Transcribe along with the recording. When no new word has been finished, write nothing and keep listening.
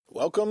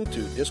Welcome to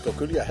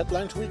Dyscalculia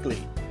Headlines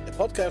Weekly, a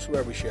podcast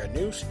where we share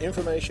news,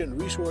 information,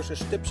 resources,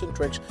 tips and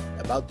tricks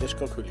about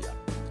dyscalculia.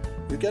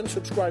 You can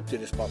subscribe to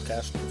this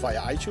podcast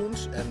via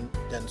iTunes and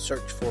then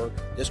search for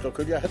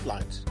Dyscalculia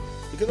Headlines.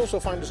 You can also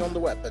find us on the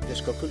web at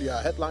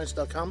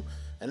dyscalculiaheadlines.com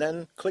and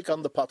then click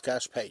on the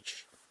podcast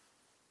page.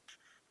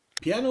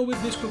 Piano with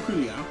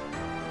dyscalculia.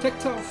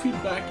 Tactile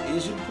feedback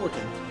is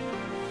important.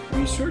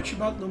 Research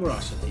about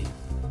numerosity.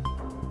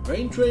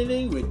 Brain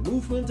training with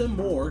movement and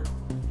more.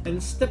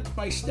 And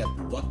step-by-step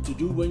what to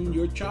do when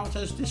your child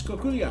has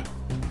dyscalculia.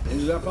 This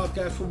is our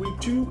podcast for week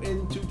 2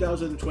 in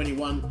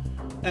 2021.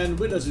 And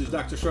with us is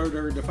Dr.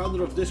 Schroeder, the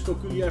founder of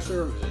Dyscalculia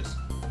Services.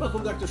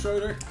 Welcome, Dr.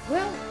 Schroeder.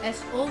 Well,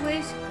 as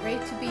always, great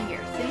to be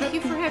here. Thank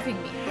you for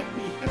having me.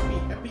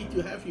 Happy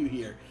to have you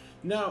here.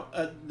 Now,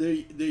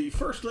 the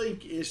first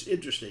link is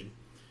interesting.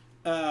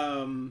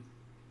 I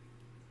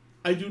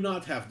do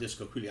not have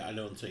dyscalculia, I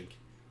don't think.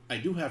 I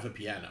do have a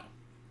piano.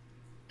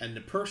 And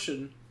the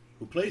person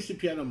who plays the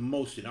piano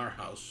most in our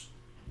house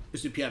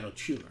is the piano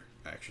tuner,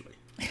 actually.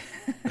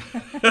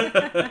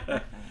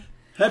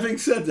 Having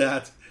said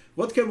that,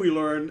 what can we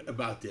learn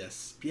about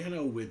this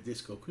piano with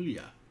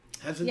dyscalculia?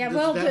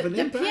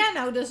 The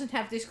piano doesn't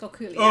have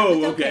dyscalculia.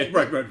 Oh, okay.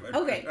 Right.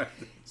 Okay,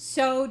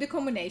 so the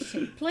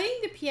combination. Playing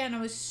the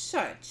piano as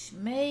such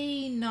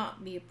may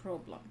not be a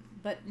problem,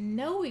 but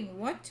knowing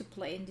what to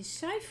play and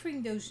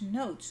deciphering those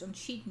notes on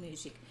sheet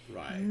music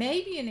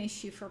may be an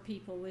issue for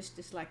people with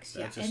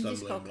dyslexia and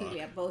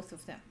dyscalculia, both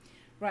of them.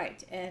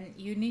 Right, and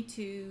you need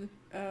to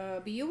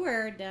be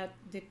aware that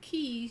the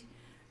keys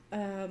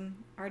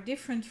are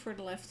different for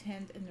the left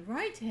hand and the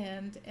right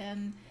hand,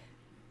 and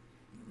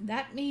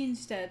that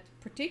means that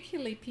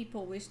particularly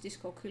people with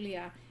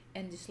dyscalculia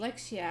and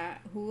dyslexia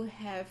who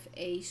have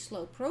a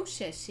slow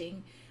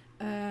processing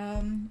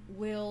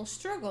will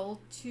struggle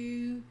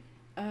to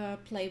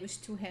play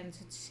with two hands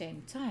at the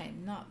same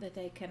time. Not that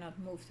they cannot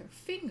move their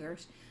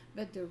fingers,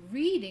 but the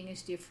reading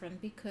is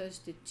different because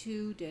the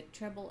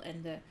treble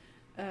and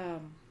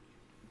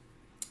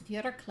the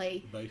other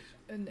clay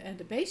and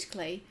the bass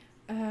clay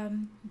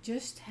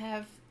just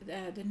have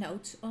the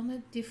notes on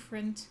a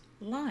different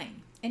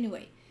line.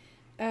 Anyway,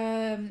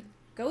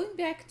 going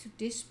back to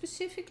this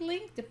specific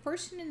link, the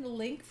person in the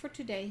link for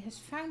today has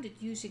found it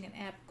using an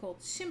app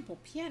called Simple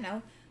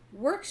Piano.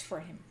 Works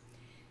for him.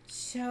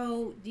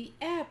 So the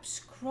app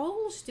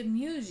scrolls the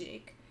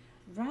music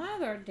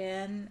rather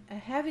than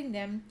having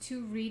them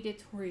to read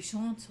it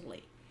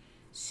horizontally.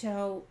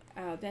 So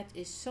that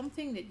is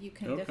something that you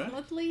can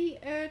definitely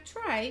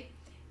try.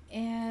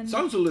 And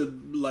sounds a little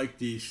like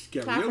the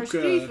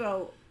karaoke.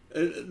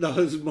 No,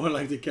 it's more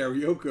like the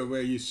karaoke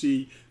where you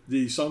see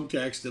the song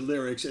text, the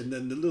lyrics, and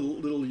then the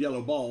little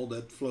yellow ball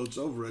that floats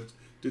over it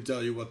to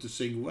tell you what to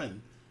sing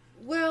when.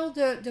 Well,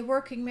 the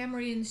working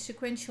memory and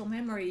sequential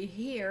memory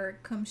here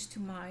comes to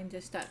mind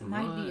as that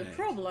might be a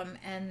problem,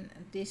 and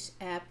this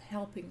app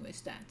helping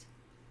with that.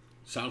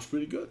 Sounds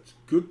pretty good.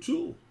 Good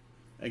tool.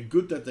 And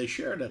good that they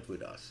share that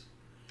with us.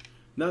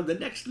 Now, the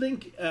next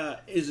link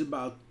is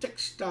about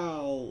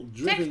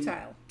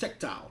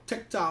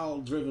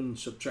tactile-driven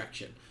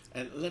subtraction.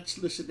 And let's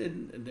listen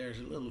in, and there's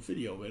a little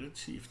video with it,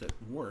 see if that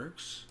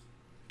works.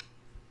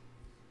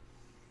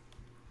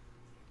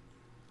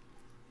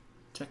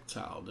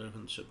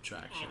 Tactile-driven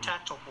subtraction. A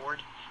tactile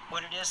board,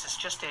 what it is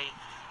just a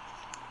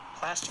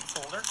plastic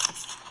folder.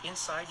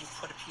 Inside you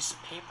put a piece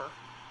of paper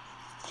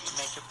to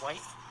make it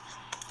white.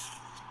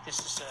 This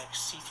is a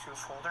see-through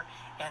folder,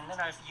 and then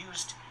I've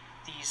used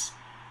these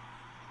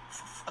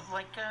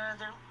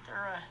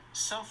they're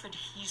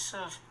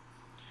self-adhesive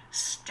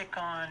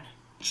stick-on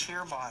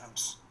chair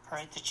bottoms,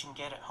 right, that you can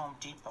get at Home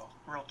Depot,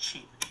 real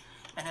cheap.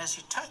 And as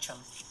you touch them,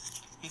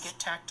 you get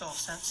tactile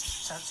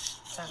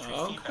sensory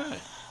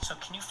feedback. So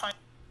can you find?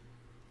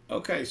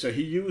 Okay, so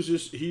he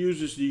uses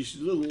these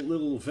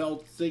little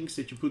felt things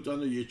that you put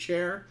under your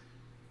chair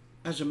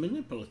as a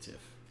manipulative.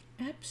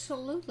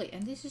 Absolutely,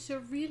 and this is a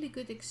really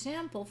good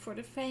example for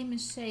the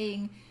famous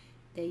saying,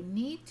 they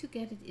need to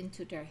get it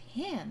into their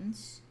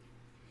hands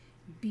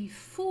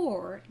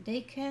before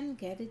they can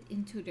get it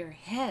into their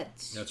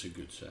heads. That's a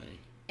good saying.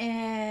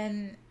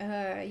 And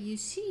you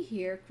see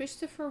here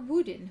Christopher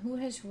Wooden, who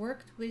has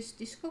worked with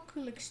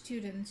dyscalculic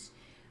students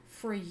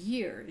for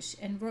years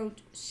and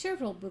wrote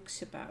several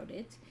books about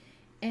it.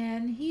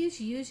 And he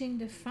is using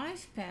the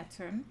 5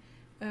 pattern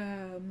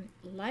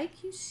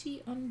like you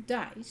see on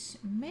dice,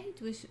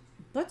 made with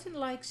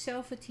button-like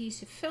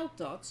self-adhesive felt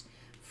dots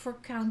for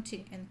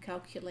counting and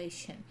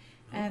calculation.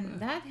 And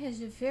that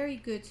has a very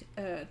good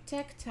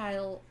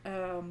tactile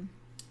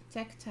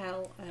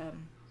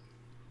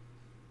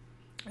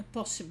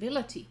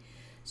possibility.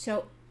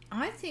 So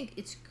I think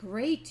it's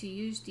great to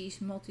use these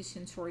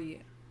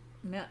multisensory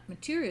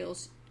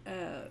materials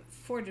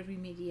for the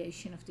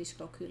remediation of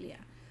dyscalculia.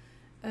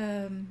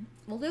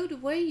 Although the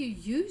way you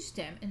use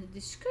them and the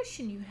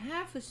discussion you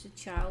have with the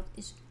child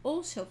is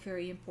also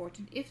very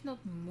important, if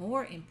not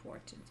more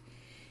important.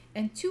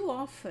 And too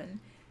often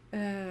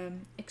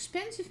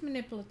expensive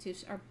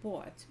manipulatives are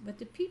bought, but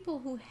the people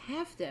who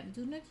have them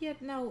do not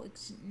yet know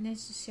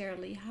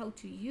necessarily how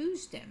to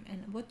use them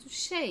and what to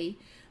say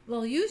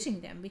while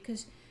using them,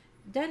 because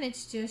then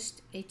it's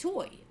just a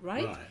toy,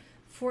 right?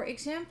 For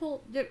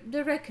example,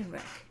 the Rack and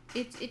Rack.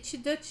 It's a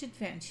Dutch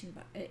invention,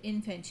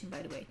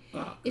 by the way.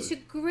 It's a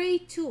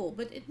great tool,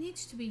 but it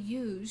needs to be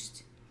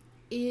used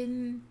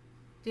in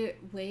the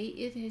way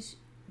it has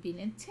been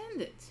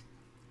intended.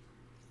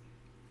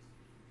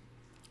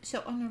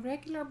 So on a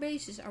regular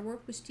basis, I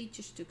work with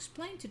teachers to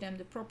explain to them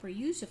the proper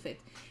use of it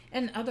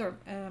and other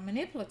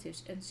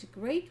manipulatives. And it's a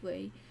great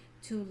way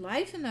to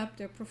liven up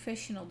their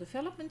professional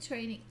development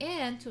training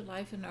and to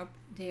liven up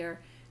their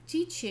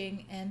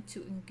teaching and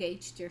to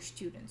engage their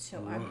students.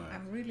 So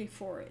I'm really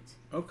for it.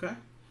 Okay.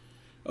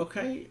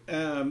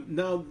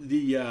 Now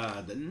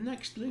the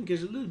next link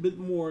is a little bit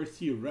more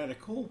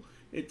theoretical.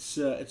 It's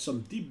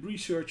some deep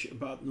research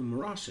about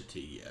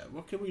numerosity.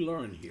 What can we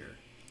learn here?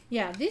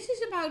 Yeah, this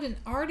is about an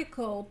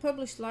article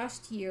published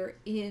last year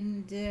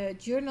in the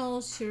journal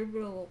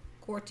Cerebral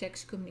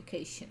Cortex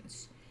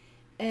Communications.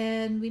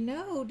 And we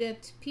know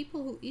that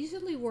people who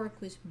easily work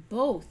with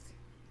both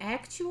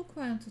actual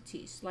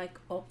quantities like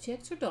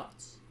objects or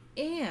dots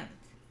and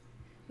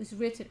with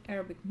written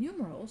Arabic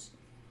numerals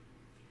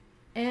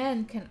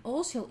and can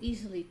also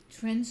easily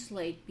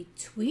translate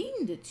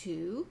between the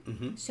two,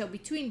 so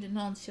between the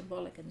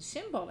non-symbolic and the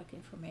symbolic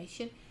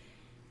information,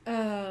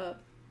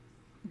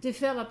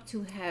 develop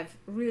to have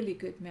really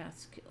good math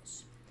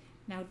skills.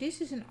 Now,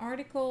 this is an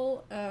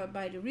article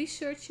by the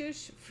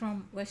researchers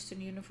from Western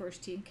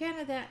University in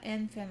Canada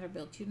and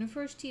Vanderbilt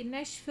University in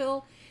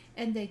Nashville,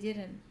 and they did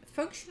a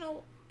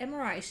functional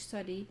MRI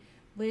study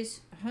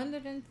with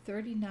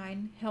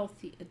 139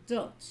 healthy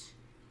adults.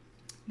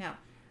 Now,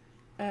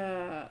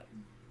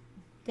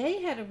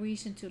 they had a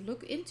reason to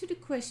look into the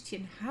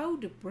question how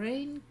the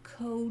brain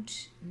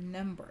codes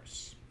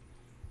numbers.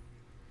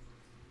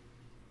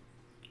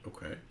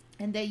 Okay.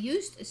 And they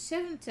used a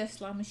 7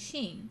 Tesla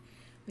machine,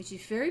 which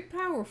is very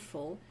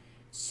powerful,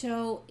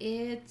 so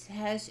it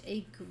has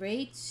a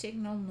great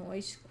signal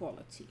noise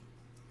quality.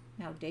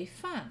 Now they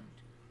found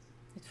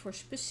that for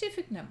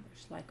specific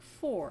numbers like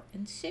 4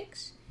 and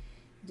 6,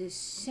 the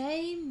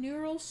same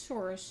neural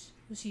source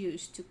was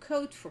used to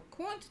code for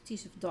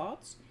quantities of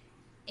dots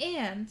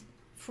and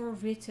for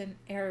written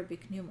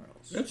Arabic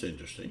numerals. That's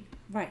interesting.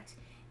 Right.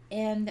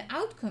 And the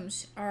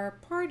outcomes are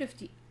part of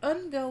the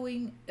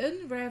ongoing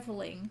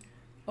unraveling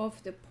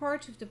of the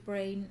parts of the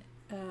brain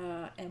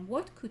and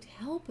what could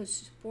help us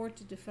support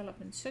the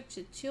development such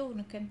that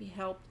children can be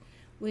helped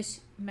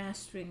with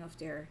mastering of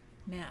their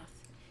math.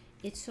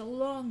 It's a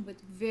long but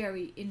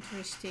very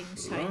interesting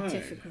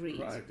scientific read.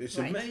 Right. It's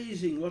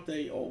amazing what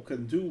they all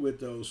can do with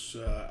those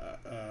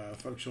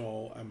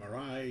functional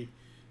MRI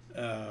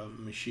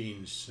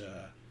machines.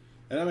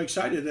 And I'm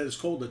excited that it's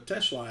called the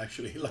Tesla,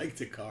 actually, like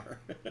the car.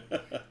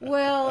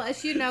 Well,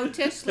 as you know,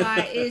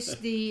 Tesla is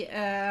the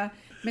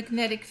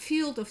magnetic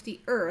field of the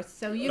Earth.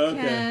 So you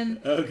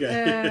can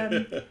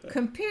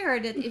compare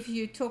that if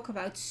you talk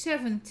about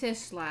 7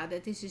 Tesla,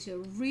 that this is a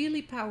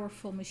really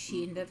powerful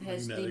machine that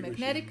has the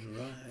magnetic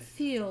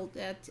field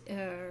that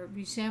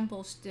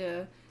resembles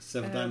the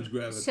 7 times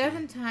gravity.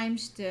 7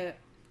 times the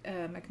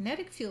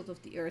magnetic field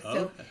of the Earth.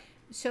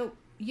 So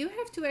you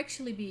have to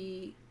actually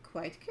be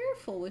quite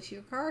careful with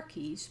your car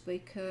keys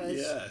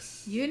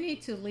because you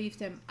need to leave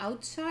them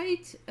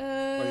outside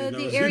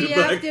the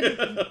area of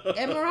the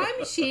MRI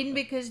machine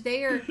because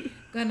they are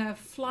gonna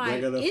fly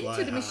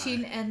into the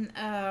machine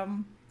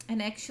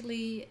and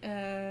actually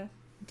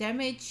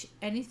damage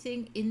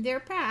anything in their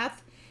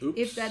path. Oops.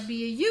 If that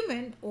be a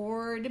human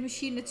or the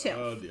machine itself.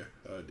 Oh dear.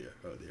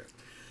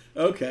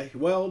 Okay,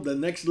 well, the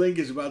next link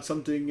is about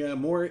something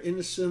more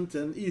innocent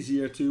and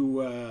easier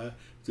to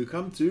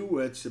come to.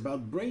 It's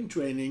about brain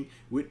training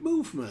with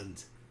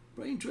movement.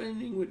 Brain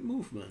training with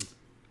movement.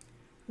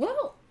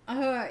 Well,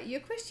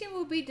 your question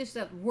will be, does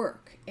that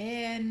work?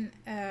 And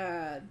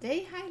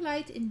they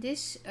highlight in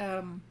this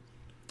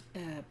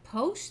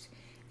post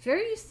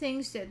various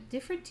things that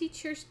different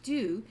teachers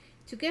do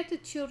to get the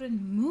children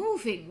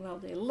moving while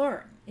they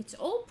learn. It's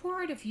all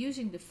part of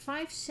using the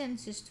 5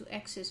 senses to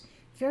access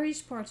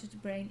various parts of the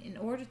brain in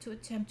order to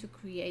attempt to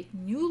create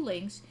new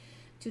links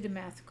to the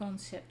math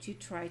concept you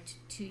try to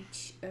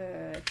teach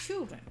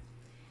children.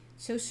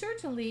 So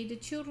certainly the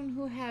children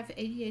who have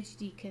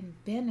ADHD can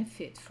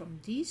benefit from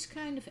these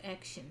kind of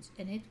actions,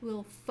 and it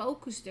will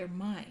focus their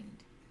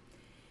mind.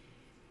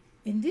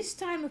 In this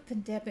time of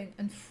pandemic,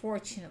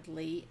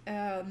 unfortunately,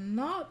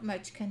 not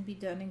much can be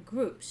done in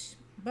groups,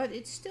 but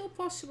it's still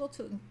possible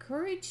to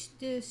encourage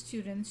the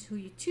students who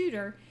you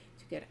tutor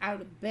to get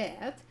out of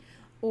bed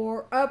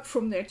or up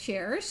from their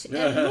chairs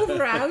and move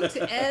around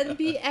and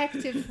be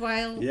active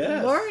while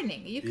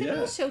learning. You can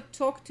also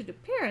talk to the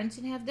parents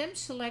and have them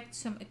select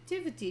some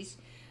activities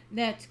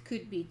that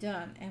could be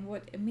done. And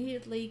what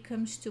immediately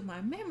comes to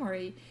my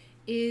memory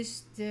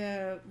is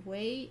the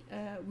way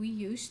we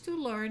used to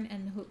learn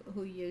and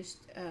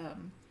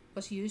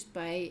was used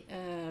by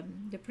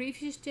the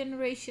previous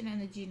generation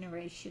and the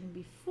generation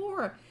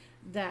before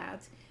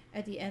that.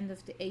 at the end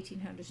of the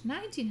 1800s,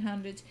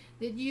 1900s,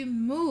 that you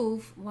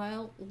move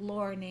while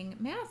learning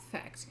math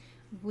facts.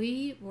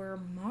 We were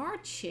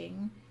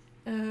marching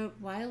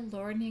while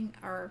learning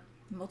our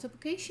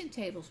multiplication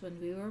tables. When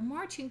we were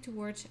marching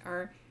towards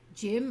our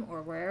gym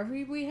or wherever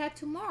we had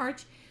to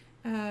march,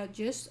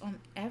 just on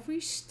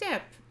every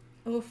step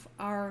of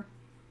our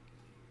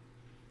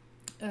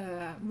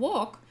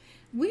walk,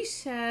 we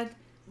said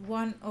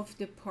one of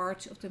the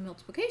parts of the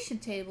multiplication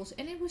tables,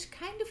 and it was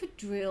kind of a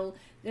drill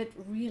that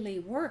really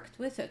worked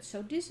with it.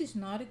 So this is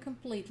not a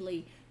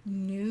completely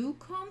new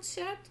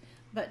concept,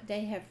 but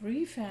they have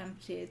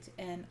revamped it,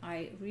 and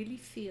I really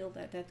feel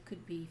that that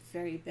could be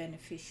very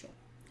beneficial.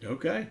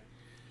 Okay.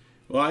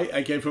 Well,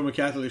 I came from a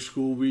Catholic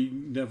school. We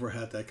never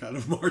had that kind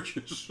of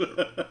marches.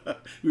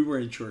 We were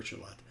in church a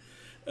lot.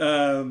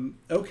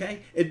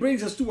 Okay, it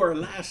brings us to our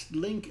last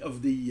link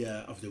of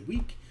the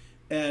week,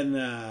 and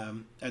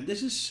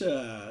this is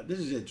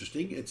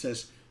interesting. It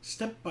says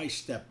step by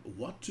step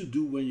what to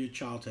do when your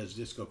child has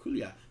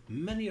dyscalculia.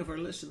 Many of our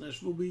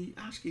listeners will be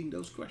asking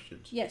those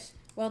questions. Yes.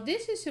 Well,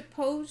 this is a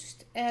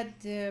post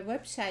at the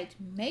website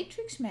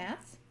Matrix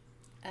Math.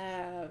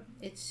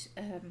 It's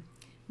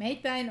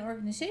made by an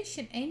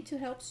organization aimed to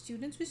help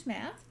students with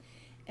math,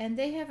 and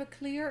they have a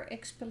clear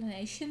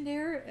explanation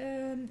there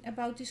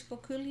about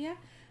dyscalculia,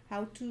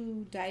 how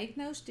to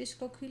diagnose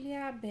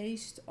dyscalculia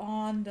based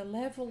on the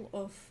level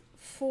of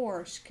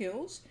 4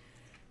 skills,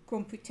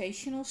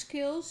 computational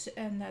skills,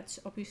 and that's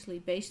obviously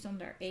based on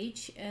their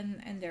age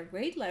and their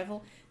grade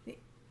level, the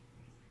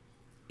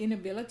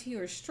inability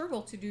or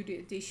struggle to do the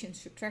addition,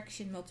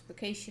 subtraction,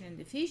 multiplication, and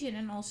division,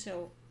 and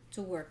also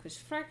to work with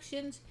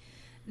fractions.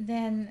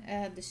 Then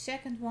the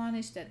second one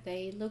is that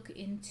they look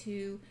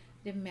into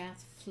the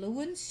math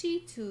fluency,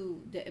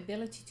 to the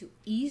ability to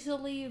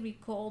easily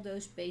recall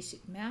those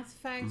basic math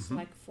facts,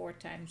 like 4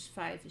 times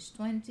 5 is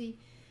 20.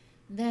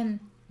 Then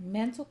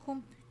mental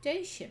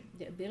computation,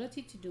 the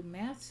ability to do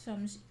math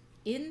sums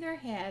in their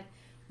head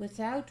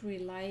without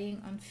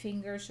relying on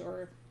fingers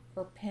or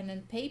pen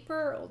and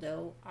paper,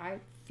 although I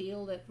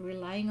feel that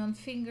relying on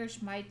fingers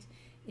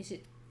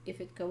if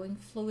it going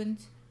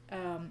fluent,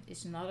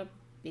 is not a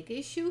big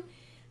issue.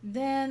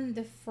 Then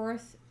the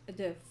fourth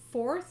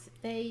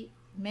they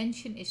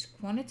mention is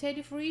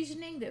quantitative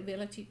reasoning, the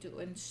ability to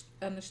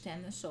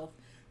understand and solve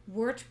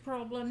word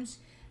problems.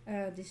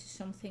 This is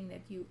something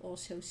that you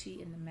also see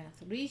in the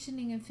math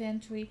reasoning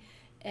inventory,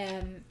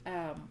 and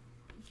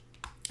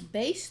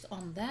based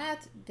on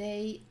that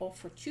they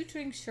offer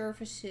tutoring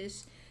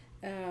services.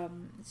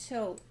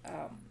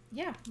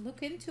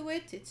 Look into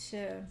it. It's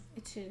a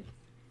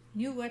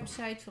new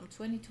website from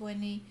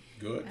 2020.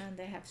 Good. And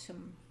they have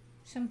some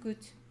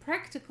good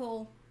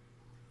practical,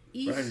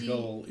 easy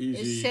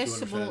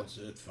accessible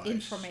advice.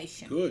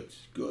 Information. Good.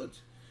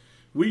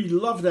 We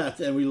love that,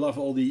 and we love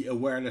all the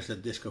awareness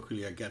that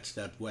dyscalculia gets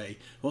that way.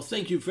 Well,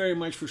 thank you very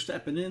much for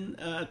stepping in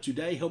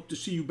today. Hope to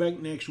see you back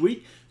next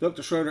week.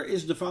 Dr. Schroeder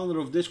is the founder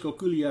of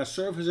Dyscalculia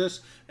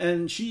Services,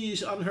 and she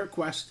is on her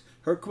quest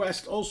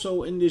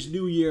also in this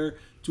new year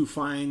to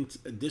find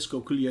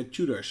dyscalculia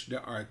tutors.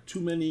 There are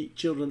too many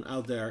children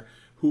out there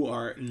who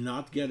are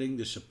not getting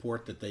the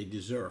support that they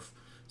deserve.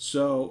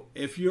 So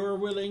if you're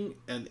willing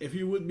and if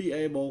you would be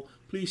able,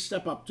 please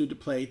step up to the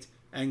plate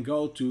and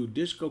go to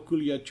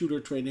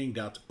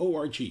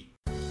dyscalculiatutortraining.org.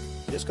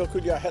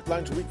 Dyscalculia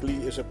Headlines Weekly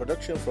is a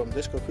production from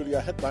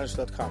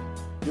dyscalculiaheadlines.com.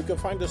 You can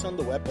find us on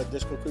the web at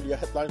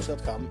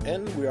dyscalculiaheadlines.com,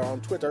 and we are on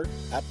Twitter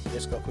at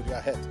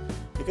dyscalculiahead.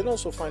 You can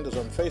also find us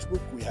on Facebook.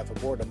 We have a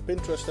board on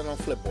Pinterest and on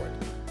Flipboard.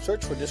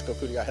 Search for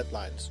Dyscalculia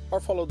Headlines or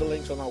follow the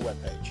links on our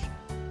webpage.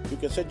 You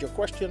can send your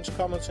questions,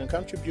 comments and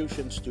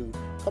contributions to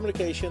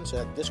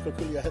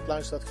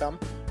communications@dyscalculiaheadlines.com,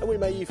 and we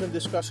may even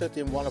discuss it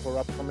in one of our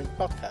upcoming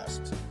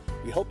podcasts.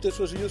 We hope this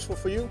was useful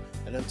for you,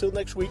 and until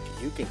next week,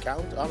 you can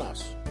count on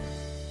us.